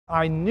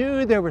I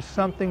knew there was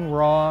something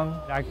wrong.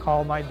 I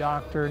called my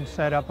doctor and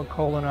set up a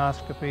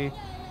colonoscopy,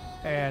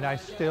 and I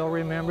still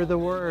remember the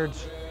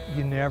words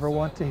you never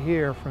want to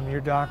hear from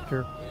your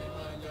doctor.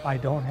 I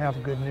don't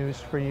have good news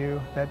for you.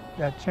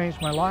 That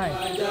changed my life.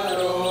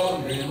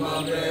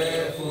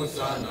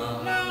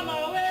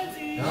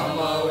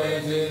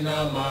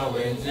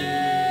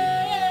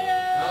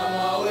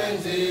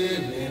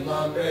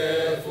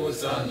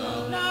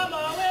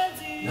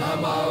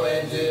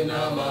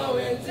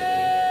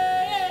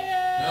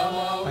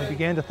 I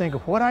began to think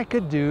of what I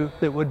could do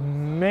that would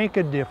make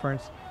a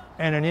difference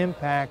and an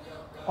impact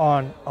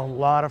on a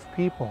lot of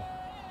people.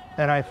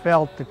 And I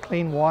felt the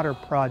clean water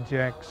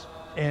projects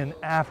in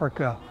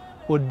Africa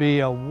would be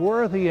a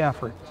worthy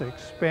effort to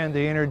expend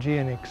the energy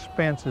and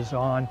expenses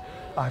on.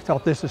 I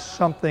felt this is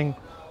something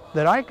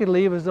that I could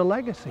leave as a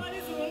legacy.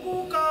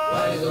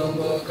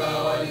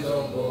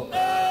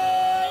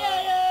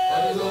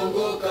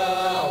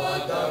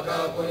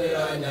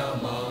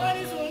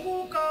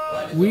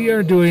 We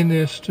are doing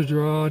this to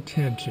draw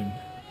attention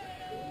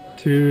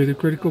to the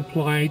critical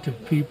plight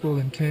of people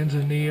in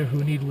Tanzania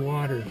who need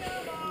water.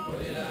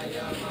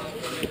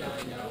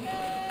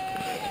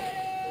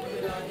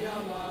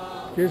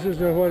 This is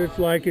what it's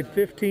like at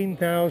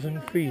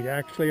 15,000 feet,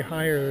 actually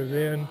higher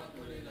than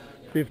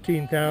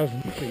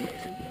 15,000 feet.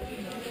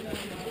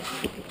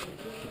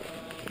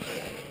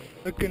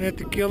 Looking at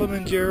the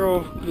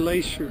Kilimanjaro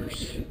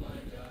glaciers.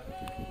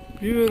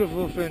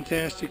 Beautiful,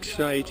 fantastic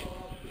sight.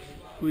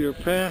 We are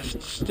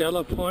past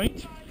Stella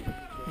Point.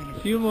 In a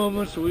few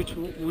moments we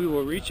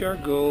will reach our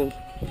goal,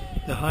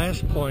 the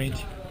highest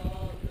point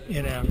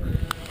in Africa.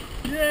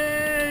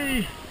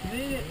 Yay!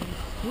 Made it!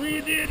 We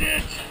did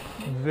it!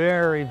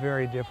 Very,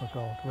 very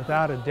difficult.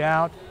 Without a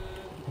doubt,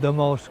 the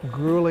most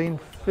grueling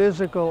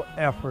physical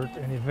effort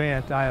and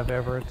event I have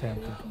ever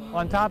attempted.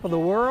 On top of the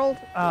world,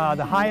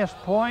 the highest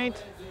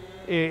point,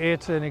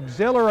 it's an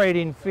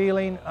exhilarating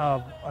feeling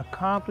of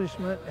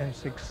accomplishment and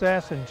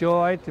success and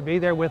joy to be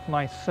there with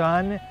my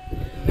son.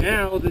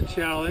 Now the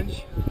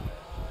challenge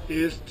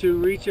is to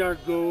reach our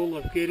goal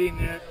of getting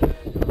that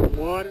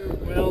water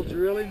well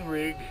drilling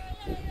rig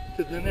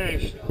to the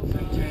Nationals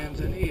in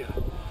Tanzania.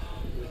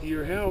 With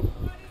your help,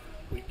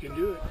 we can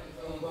do it.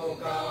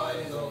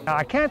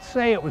 I can't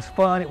say it was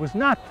fun. It was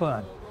not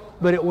fun,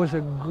 but it was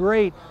a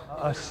great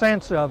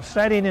sense of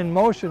setting in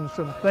motion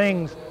some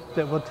things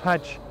that will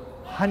touch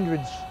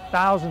hundreds,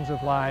 thousands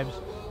of lives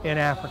in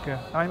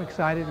Africa. I'm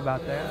excited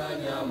about that.